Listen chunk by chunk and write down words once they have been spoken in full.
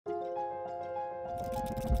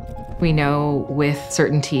We know with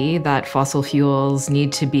certainty that fossil fuels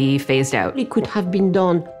need to be phased out. It could have been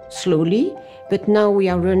done slowly, but now we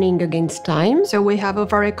are running against time. So we have a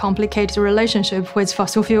very complicated relationship with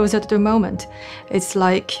fossil fuels at the moment. It's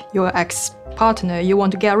like your ex-partner. You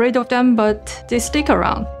want to get rid of them, but they stick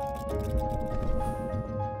around.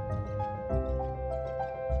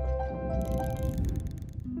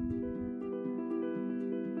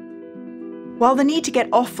 While the need to get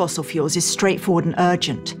off fossil fuels is straightforward and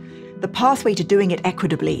urgent, the pathway to doing it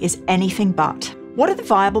equitably is anything but. What are the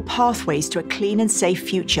viable pathways to a clean and safe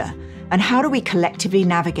future, and how do we collectively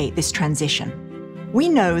navigate this transition? We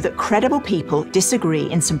know that credible people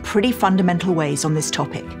disagree in some pretty fundamental ways on this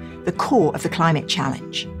topic, the core of the climate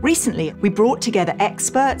challenge. Recently, we brought together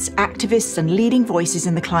experts, activists, and leading voices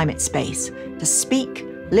in the climate space to speak,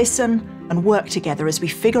 listen, and work together as we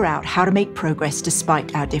figure out how to make progress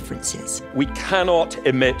despite our differences. We cannot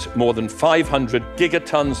emit more than 500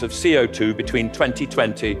 gigatons of CO2 between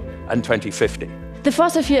 2020 and 2050. The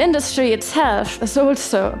fossil fuel industry itself is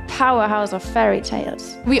also a powerhouse of fairy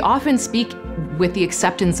tales. We often speak with the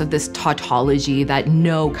acceptance of this tautology that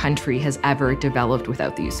no country has ever developed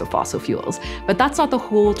without the use of fossil fuels. But that's not the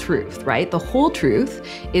whole truth, right? The whole truth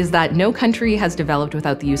is that no country has developed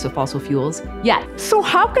without the use of fossil fuels yet. So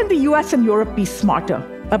how can the US and Europe be smarter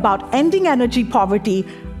about ending energy poverty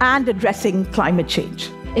and addressing climate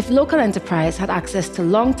change? If local enterprise had access to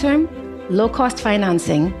long-term, low-cost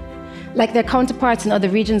financing, like their counterparts in other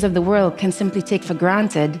regions of the world can simply take for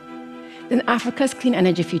granted, then Africa's clean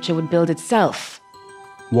energy future would build itself.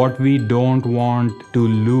 What we don't want to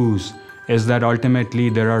lose is that ultimately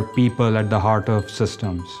there are people at the heart of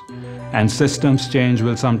systems. And systems change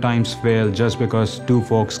will sometimes fail just because two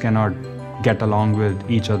folks cannot get along with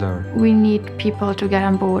each other. We need people to get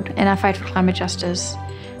on board in our fight for climate justice.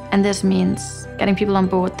 And this means getting people on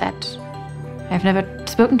board that have never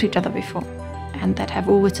spoken to each other before and that have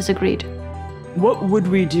always disagreed. What would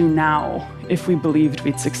we do now if we believed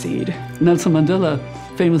we'd succeed? Nelson Mandela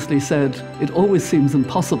famously said, "It always seems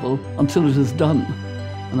impossible until it is done."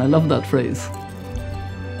 And I love that phrase.